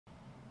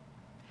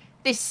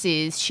This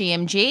is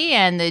DMG,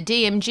 and the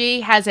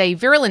DMG has a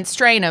virulent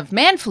strain of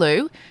man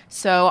flu,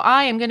 so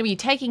I am going to be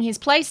taking his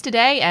place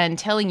today and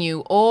telling you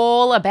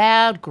all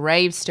about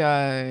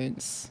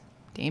gravestones.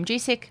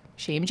 DMG sick,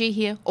 DMG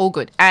here, all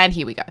good, and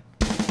here we go.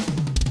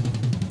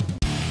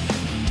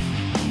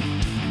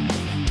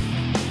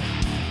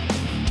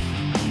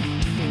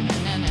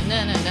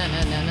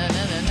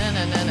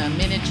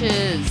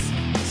 Miniatures,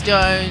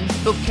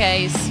 stones,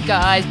 bookcase,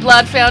 guys,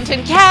 blood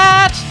fountain,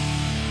 cat,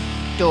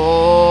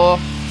 door.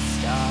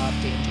 Stop,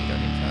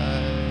 DMG.info.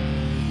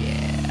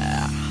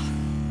 Yeah.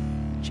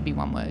 Should be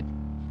one word.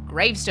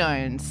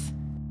 Gravestones.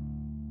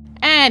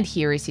 And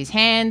here is his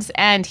hands.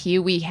 And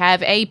here we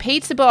have a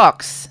pizza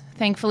box.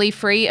 Thankfully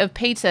free of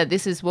pizza.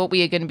 This is what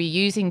we are going to be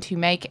using to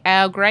make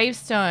our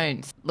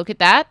gravestones. Look at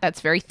that.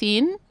 That's very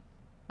thin.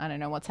 I don't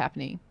know what's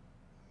happening.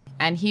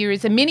 And here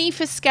is a mini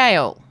for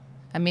scale.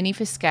 A mini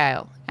for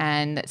scale.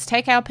 And let's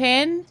take our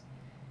pen.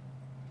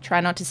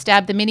 Try not to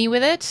stab the mini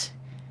with it.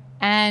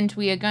 And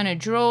we are going to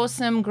draw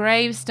some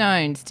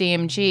gravestones.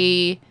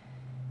 DMG.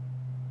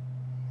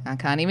 I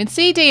can't even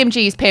see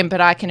DMG's pen, but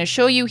I can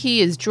assure you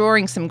he is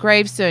drawing some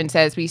gravestones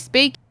as we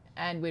speak.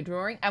 And we're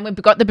drawing. And we've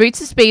got the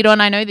boots of speed on.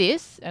 I know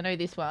this. I know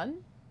this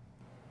one.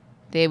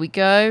 There we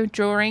go.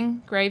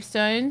 Drawing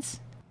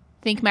gravestones.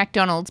 Think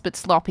McDonald's, but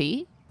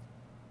sloppy.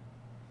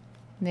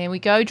 There we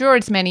go. Draw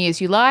as many as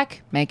you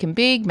like. Make them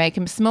big. Make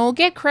them small.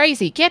 Get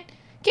crazy. Get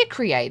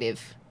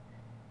creative.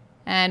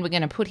 And we're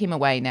going to put him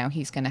away now.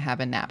 He's going to have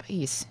a nap.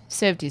 He's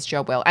served his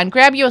job well. And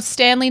grab your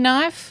Stanley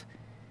knife.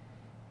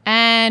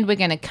 And we're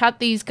going to cut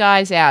these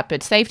guys out.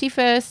 But safety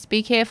first.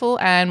 Be careful.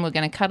 And we're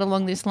going to cut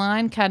along this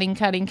line. Cutting,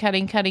 cutting,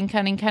 cutting, cutting,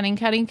 cutting, cutting,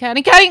 cutting,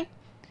 cutting, cutting.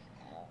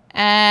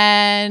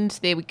 And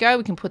there we go.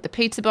 We can put the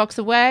pizza box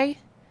away.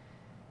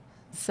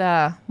 It's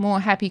more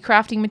happy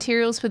crafting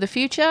materials for the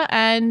future.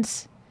 And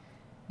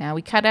now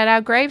we cut out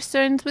our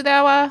gravestones with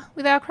our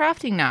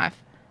crafting knife.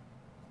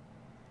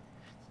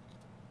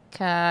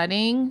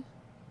 Cutting.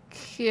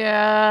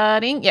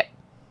 Cutting. Yep.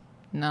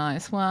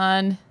 Nice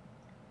one.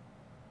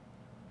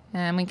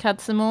 And we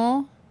cut some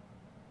more.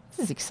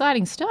 This is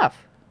exciting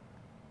stuff.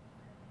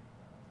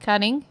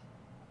 Cutting.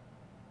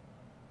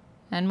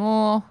 And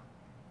more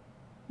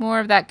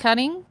of that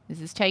cutting.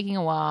 This is taking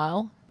a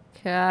while.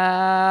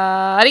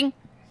 Cutting.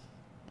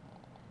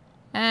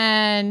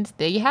 And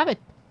there you have it.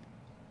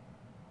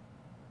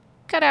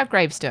 Cut out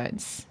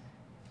gravestones.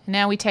 And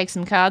now we take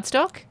some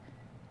cardstock.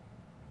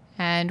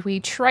 And we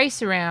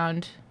trace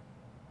around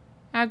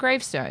our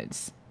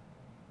gravestones.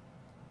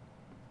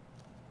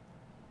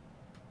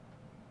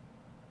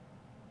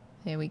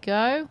 There we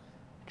go.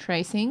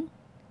 Tracing.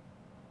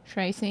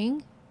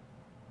 Tracing.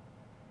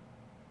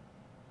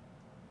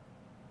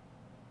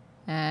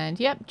 And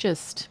yep,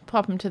 just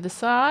pop them to the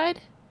side.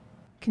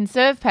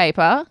 Conserve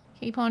paper.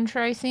 Keep on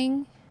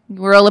tracing.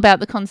 We're all about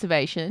the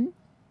conservation.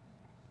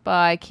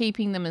 By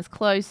keeping them as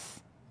close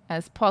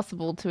as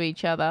possible to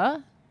each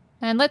other.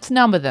 And let's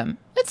number them.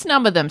 Let's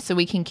number them so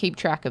we can keep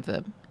track of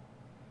them.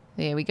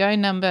 There we go.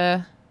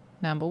 Number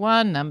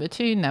 1, number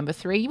 2, number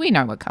 3. We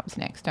know what comes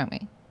next, don't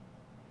we?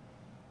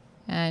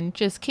 And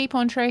just keep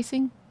on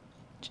tracing.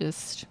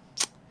 Just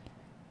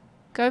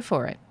go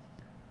for it.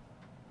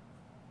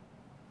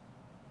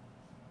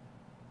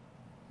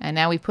 And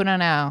now we put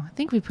on I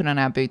think we put on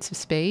our boots of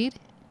speed.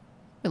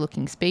 We're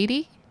looking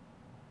speedy.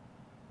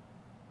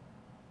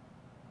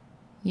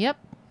 Yep.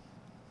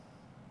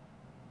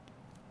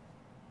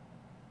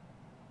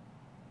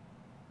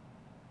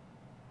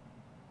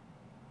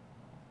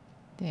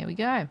 There we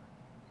go.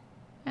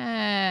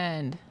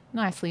 And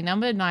nicely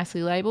numbered,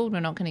 nicely labelled.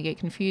 We're not going to get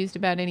confused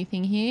about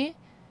anything here.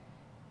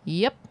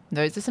 Yep,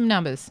 those are some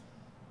numbers.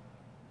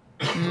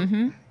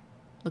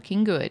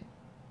 Looking good.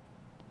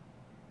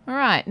 All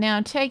right, now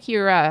take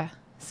your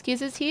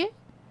scissors here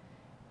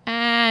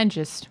and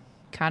just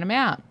cut them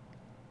out.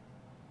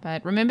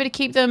 But remember to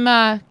keep them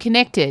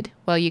connected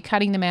while you're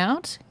cutting them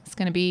out. It's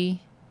going to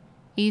be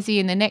easy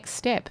in the next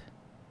step.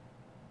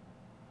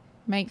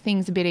 Make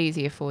things a bit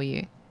easier for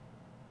you.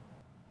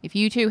 If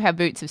you too have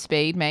boots of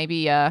speed,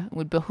 maybe it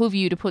would behoove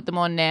you to put them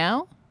on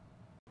now.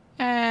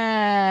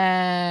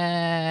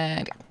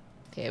 And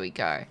there we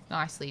go.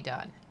 Nicely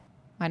done.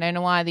 I don't know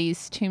why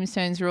these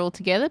tombstones are all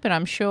together, but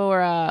I'm sure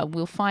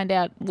we'll find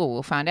out. Well,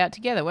 we'll find out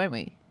together, won't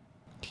we?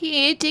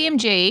 Here,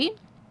 DMG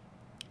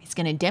is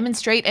going to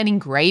demonstrate an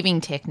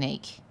engraving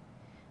technique.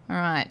 All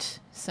right.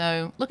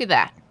 So look at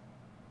that.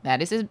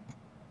 That is a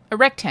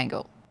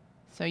rectangle.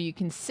 So you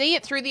can see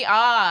it through the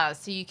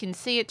so you can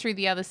see it through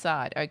the other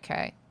side.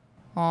 Okay.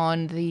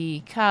 On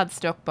the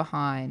cardstock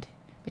behind.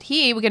 But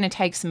here we're going to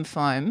take some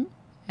foam.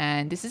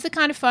 And this is the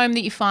kind of foam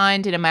that you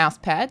find in a mouse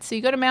pad. So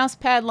you've got a mouse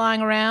pad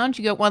lying around.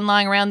 You got one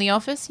lying around the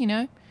office, you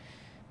know.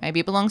 Maybe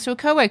it belongs to a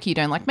coworker you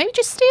don't like. Maybe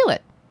just steal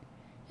it.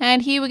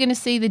 And here we're going to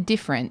see the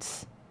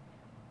difference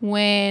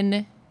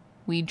when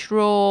we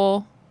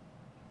draw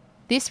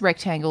this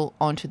rectangle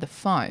onto the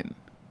foam.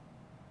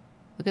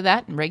 Look at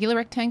that, regular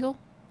rectangle.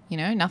 You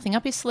know, nothing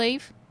up his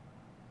sleeve.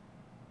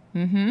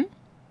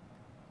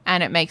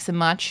 And it makes a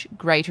much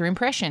greater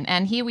impression.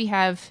 And here we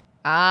have,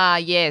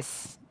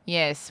 yes,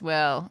 Yes,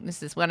 well,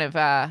 this is one of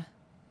the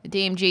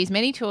DMG's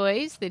many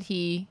toys that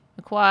he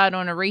acquired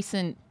on a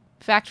recent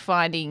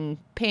fact-finding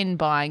pen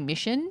buying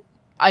mission.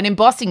 An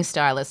embossing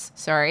stylus,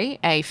 sorry,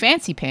 a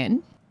fancy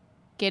pen.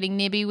 Getting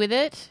nibby with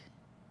it.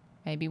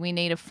 Maybe we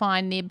need a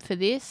fine nib for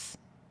this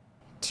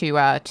to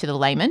the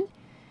layman.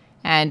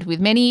 And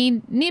with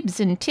many nibs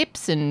and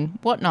tips and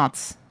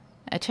whatnots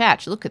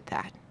attached. Look at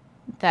that.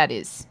 That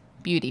is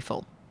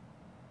beautiful.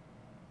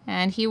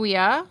 And here we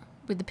are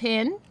with the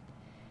pen.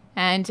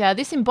 And with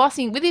this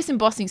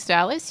embossing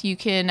stylus, you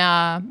can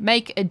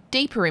make a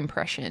deeper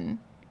impression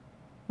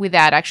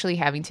without actually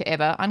having to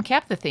ever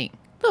uncap the thing.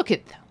 Look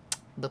at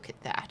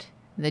that.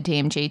 The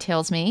DMG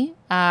tells me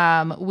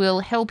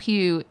will help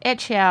you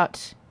etch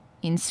out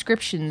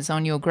inscriptions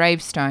on your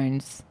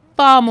gravestones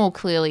far more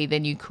clearly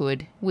than you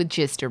could with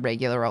just a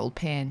regular old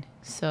pen.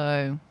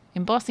 So,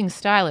 embossing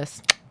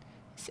stylus,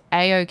 it's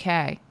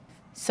A-OK.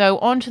 So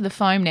onto the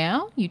foam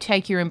now. You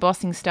take your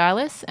embossing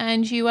stylus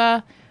and you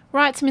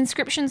write some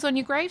inscriptions on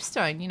your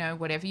gravestone, you know,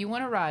 whatever you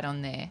want to write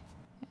on there.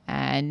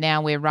 And now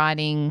we're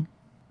writing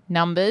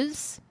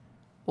numbers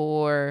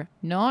or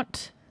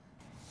not.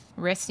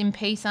 Rest in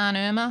peace, Aunt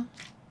Irma.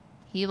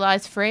 Here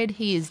lies Fred,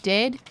 he is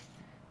dead.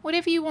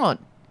 Whatever you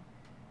want.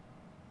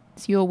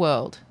 It's your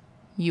world.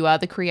 You are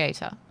the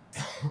creator.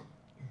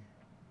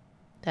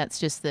 That's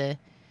just the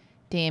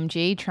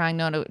DMG trying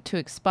not to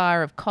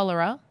expire of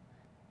cholera.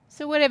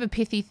 So whatever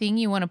pithy thing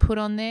you want to put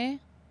on there,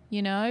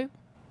 you know,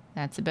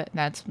 that's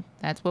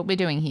what we're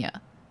doing here.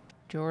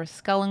 Draw a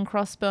skull and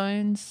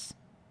crossbones.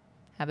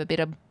 Have a bit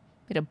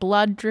of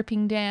blood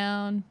dripping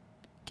down.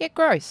 Get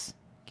gross.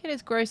 Get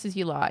as gross as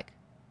you like.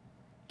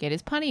 Get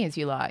as punny as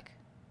you like.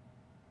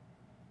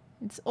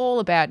 It's all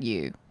about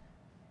you.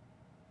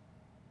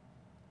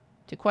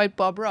 To quote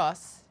Bob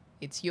Ross,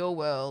 it's your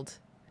world.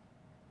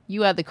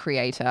 You are the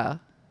creator.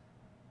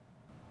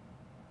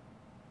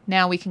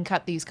 Now we can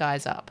cut these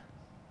guys up.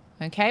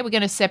 Okay, we're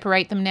going to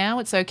separate them now.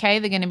 It's okay.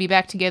 They're going to be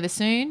back together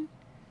soon.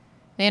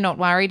 They're not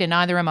worried, and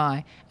neither am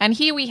I. And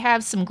here we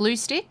have some glue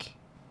stick.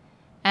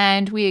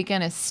 And we are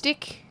going to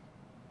stick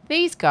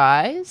these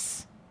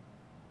guys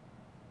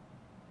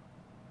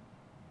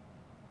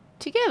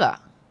together.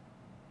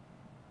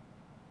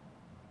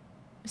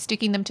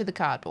 Sticking them to the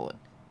cardboard.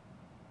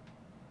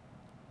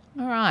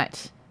 All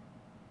right.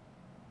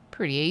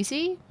 Pretty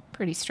easy.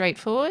 Pretty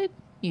straightforward.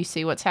 You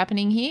see what's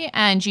happening here.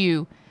 And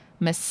you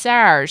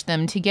massage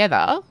them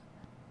together.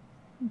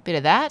 Bit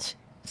of that.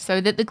 So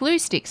that the glue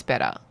sticks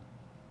better.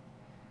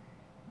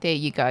 There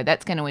you go.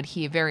 That's going to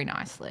adhere very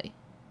nicely.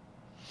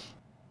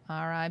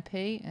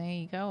 R.I.P. There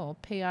you go. Or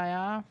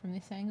P.I.R. from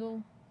this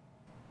angle.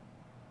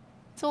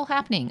 It's all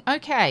happening.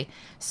 Okay.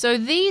 So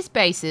these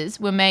bases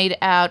were made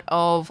out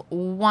of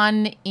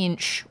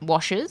 1-inch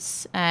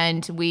washers.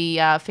 And we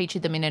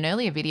featured them in an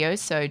earlier video.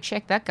 So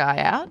check that guy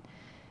out.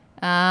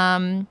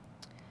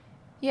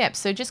 Yep.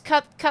 So just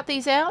cut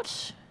these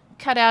out.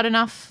 Cut out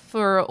enough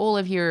for all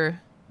of your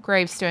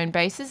gravestone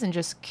bases. And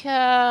just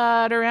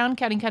cut around.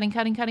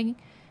 Cutting.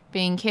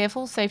 Being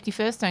careful. Safety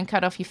first. Don't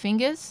cut off your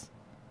fingers.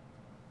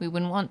 We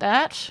wouldn't want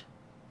that.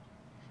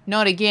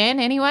 Not again,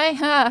 anyway.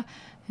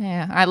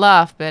 Yeah, I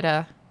laugh,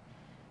 but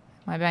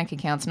my bank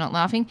account's not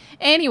laughing.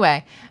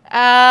 Anyway,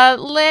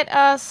 let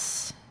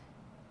us...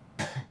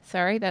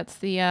 Sorry, that's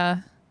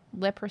the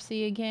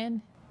leprosy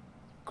again.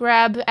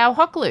 Grab our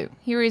hot glue.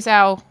 Here is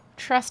our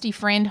trusty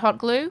friend hot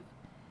glue.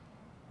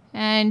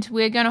 And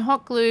we're going to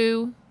hot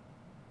glue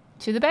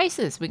to the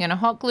bases. We're going to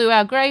hot glue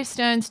our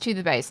gravestones to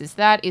the bases.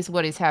 That is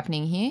what is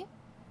happening here.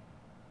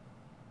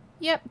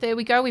 Yep, there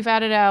we go. We've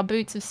added our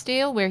boots of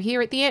steel. We're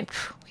here at the end.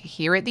 We're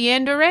here at the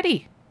end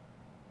already.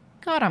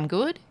 God, I'm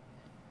good.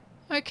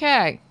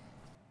 Okay.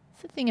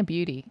 It's a thing of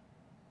beauty.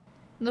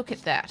 Look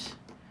at that.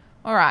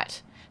 All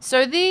right.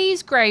 So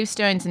these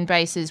gravestones and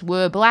bases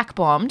were black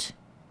bombed.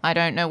 I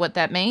don't know what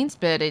that means,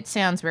 but it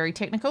sounds very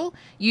technical.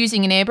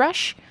 Using an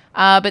airbrush.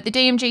 But the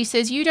DMG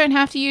says you don't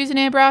have to use an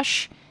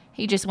airbrush.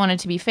 He just wanted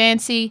to be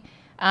fancy.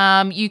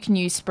 You can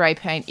use spray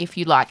paint if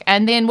you like.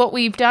 And then what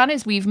we've done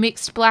is we've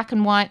mixed black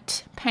and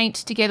white paint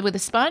together with a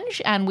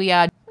sponge, and we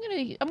are... I'm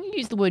going to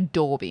use the word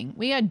daubing.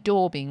 We are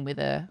daubing with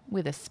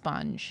a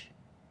sponge.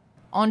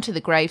 Onto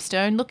the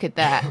gravestone. Look at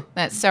that.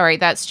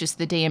 That's just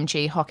the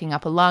DMG hocking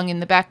up a lung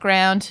in the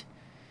background.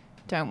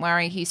 Don't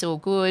worry, he's all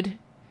good.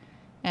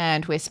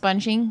 And we're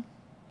sponging.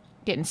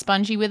 Getting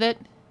spongy with it.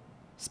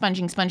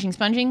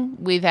 Sponging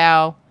with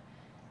our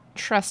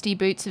trusty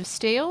boots of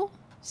steel.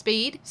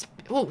 Speed.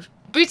 Oh,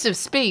 boots of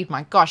speed.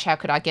 My gosh, how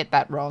could I get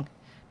that wrong?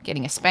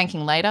 Getting a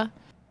spanking later.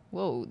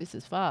 Whoa, this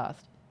is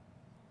fast.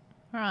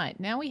 All right,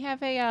 now we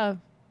have a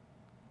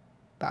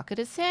bucket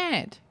of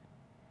sand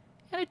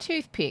and a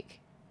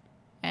toothpick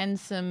and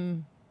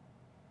some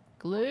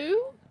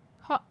glue.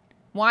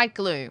 White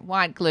glue.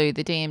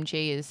 The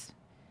DMG is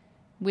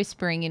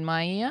whispering in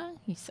my ear.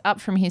 He's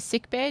up from his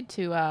sickbed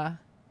to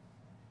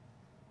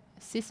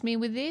assist me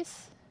with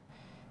this.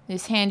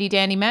 This handy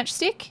dandy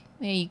matchstick.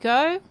 There you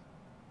go.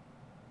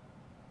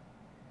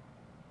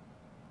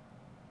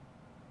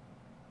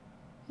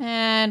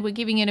 And we're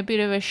giving it a bit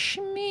of a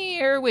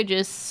smear. We're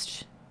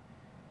just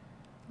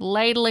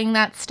ladling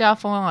that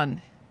stuff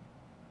on.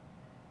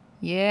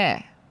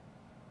 Yeah.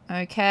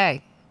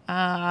 Okay.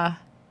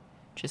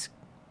 Just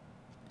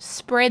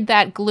spread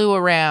that glue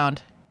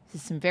around.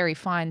 This is some very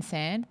fine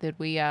sand that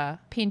we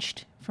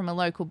pinched from a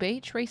local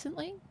beach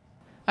recently.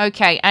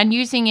 Okay, and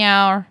using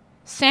our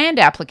sand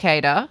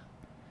applicator,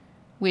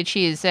 which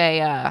is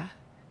the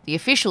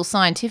official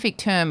scientific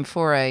term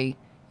for a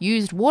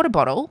used water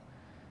bottle,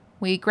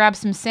 we grab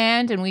some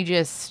sand and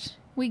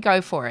we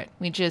go for it.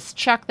 We just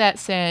chuck that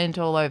sand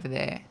all over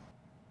there.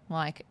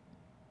 Like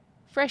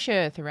fresh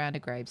earth around a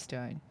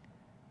gravestone.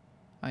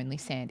 Only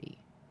sandy.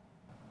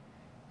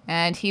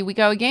 And here we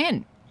go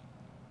again.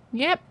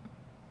 Yep.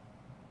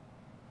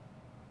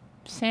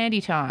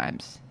 Sandy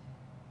times.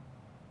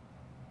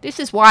 This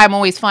is why I'm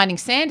always finding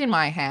sand in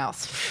my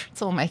house.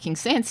 It's all making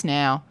sense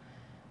now.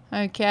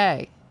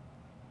 Okay.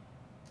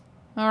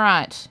 All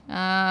right.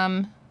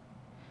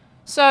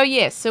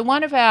 So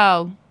one of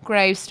our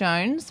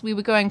gravestones, we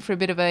were going for a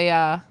bit of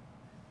a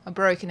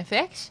broken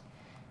effect.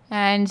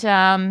 And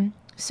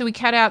so we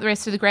cut out the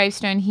rest of the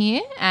gravestone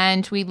here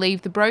and we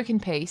leave the broken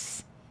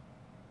piece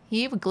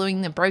here. We're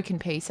gluing the broken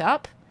piece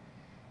up.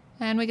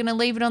 And we're going to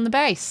leave it on the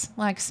base.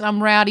 Like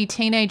some rowdy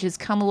teenagers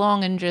come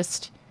along and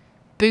just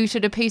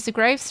booted a piece of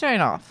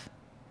gravestone off.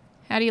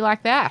 How do you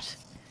like that?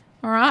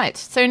 All right.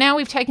 So now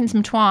we've taken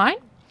some twine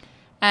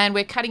and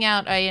we're cutting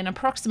out an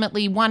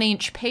approximately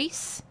 1-inch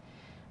piece.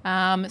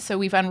 So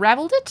we've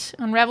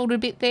unraveled a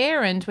bit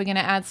there, and we're going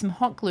to add some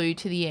hot glue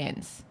to the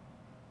ends.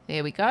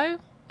 There we go.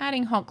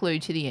 Adding hot glue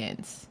to the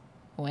ends.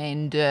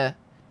 And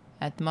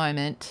at the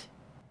moment,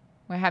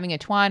 we're having a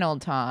twine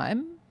old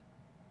time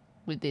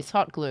with this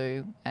hot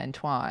glue and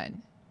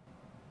twine.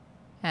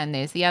 And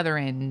there's the other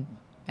end,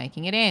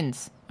 making it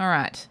ends. All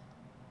right.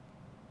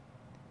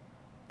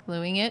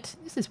 Gluing it.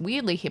 This is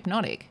weirdly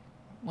hypnotic,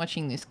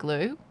 watching this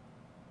glue.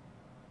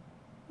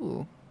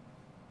 Ooh.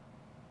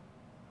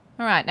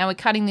 All right, now we're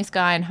cutting this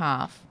guy in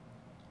half.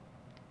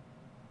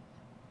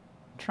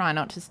 Try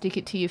not to stick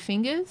it to your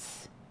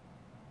fingers.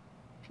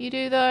 If you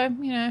do, though,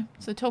 you know,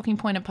 it's a talking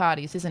point at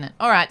parties, isn't it?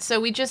 All right, so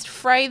we just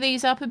fray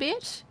these up a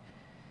bit.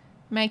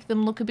 Make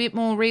them look a bit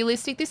more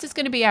realistic. This is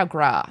going to be our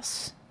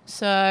grass.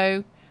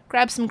 So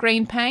grab some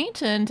green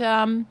paint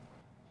and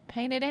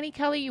paint it any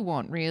colour you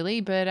want,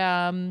 really. But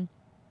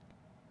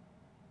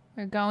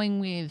we're going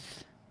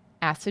with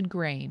acid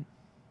green.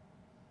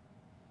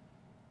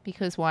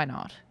 Because why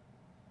not?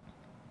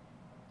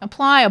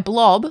 Apply a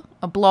blob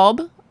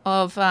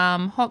of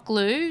hot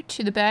glue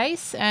to the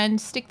base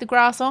and stick the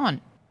grass on.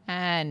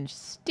 And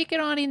stick it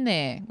on in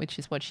there, which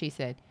is what she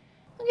said.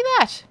 Look at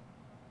that.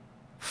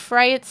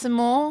 Fray it some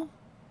more.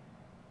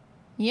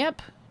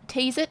 Yep.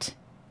 Tease it.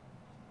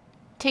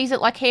 Tease it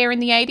like hair in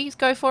the 80s.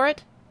 Go for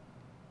it.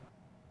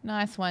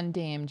 Nice one,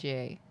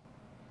 DMG.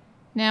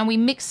 Now we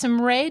mix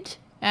some red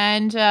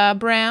and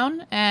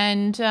brown,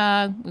 and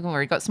we've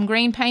already got some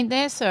green paint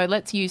there, so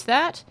let's use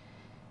that.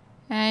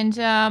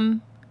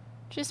 And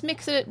just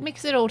mix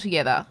it all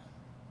together.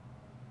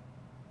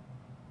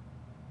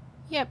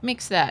 Yep,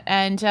 mix that.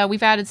 And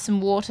we've added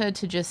some water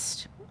to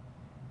just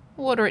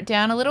water it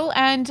down a little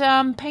and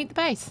paint the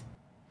base.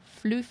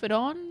 Floof it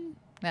on.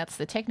 That's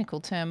the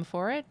technical term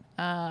for it.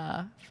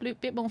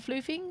 Bit more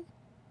floofing.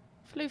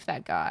 Floof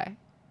that guy.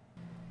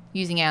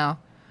 Using our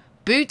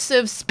boots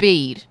of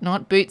speed,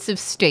 not boots of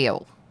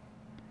steel.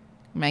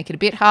 Make it a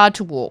bit hard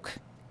to walk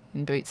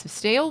in boots of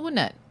steel, wouldn't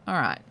it? All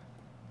right.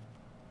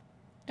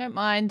 Don't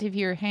mind if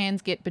your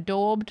hands get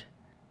bedaubed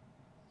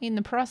in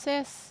the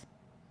process.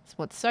 That's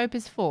what soap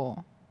is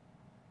for.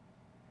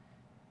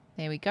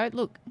 There we go.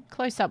 Look,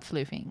 close up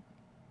floofing.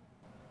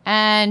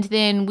 And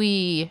then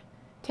we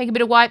take a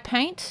bit of white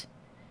paint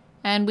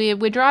and we're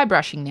dry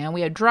brushing now.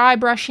 We are dry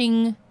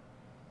brushing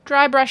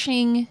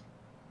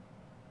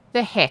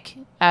the heck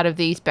out of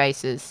these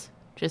bases.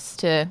 Just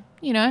to,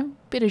 you know,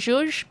 bit of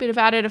zhuzh, bit of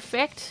added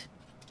effect.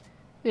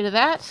 Bit of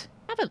that.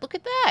 Have a look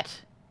at that.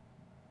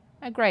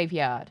 A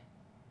graveyard.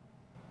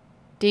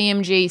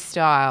 DMG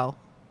style.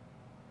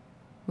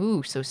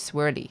 Ooh, so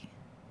swirly.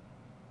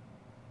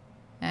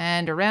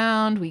 And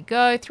around we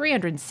go.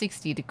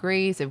 360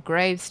 degrees of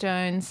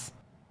gravestones.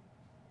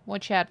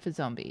 Watch out for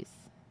zombies.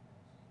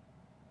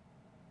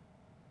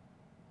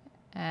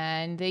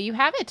 And there you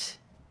have it.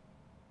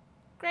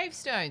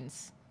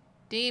 Gravestones.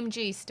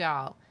 DMG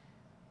style.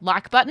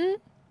 Like button.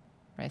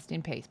 Rest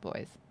in peace,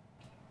 boys.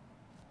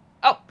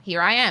 Oh,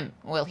 here I am.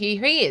 Well,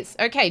 here he is.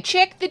 Okay,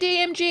 check the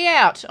DMG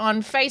out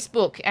on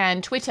Facebook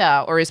and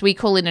Twitter, or as we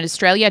call it in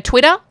Australia,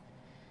 Twitter,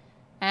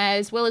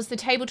 as well as the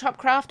Tabletop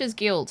Crafters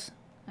Guild,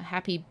 a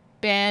happy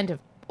band of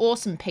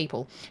awesome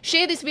people.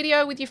 Share this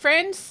video with your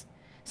friends,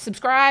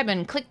 subscribe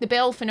and click the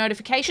bell for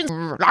notifications,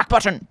 like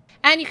button.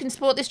 And you can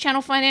support this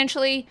channel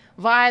financially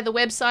via the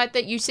website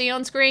that you see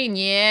on screen.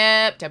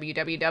 Yep,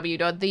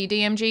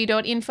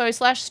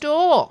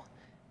 www.TheDMG.info/store.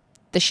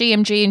 The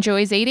SheMG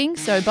enjoys eating,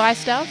 so buy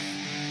stuff.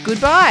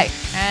 Goodbye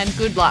and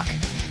good luck.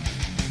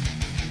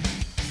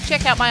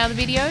 Check out my other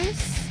videos,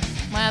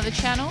 my other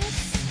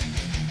channels.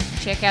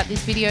 Check out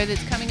this video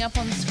that's coming up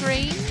on the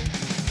screen.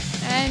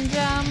 And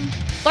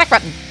like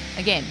button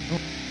again.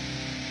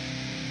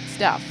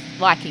 stuff.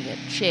 Liking it,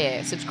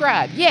 share,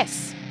 subscribe.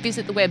 Yes,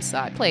 visit the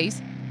website,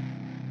 please.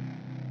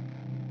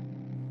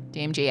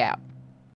 DMG out.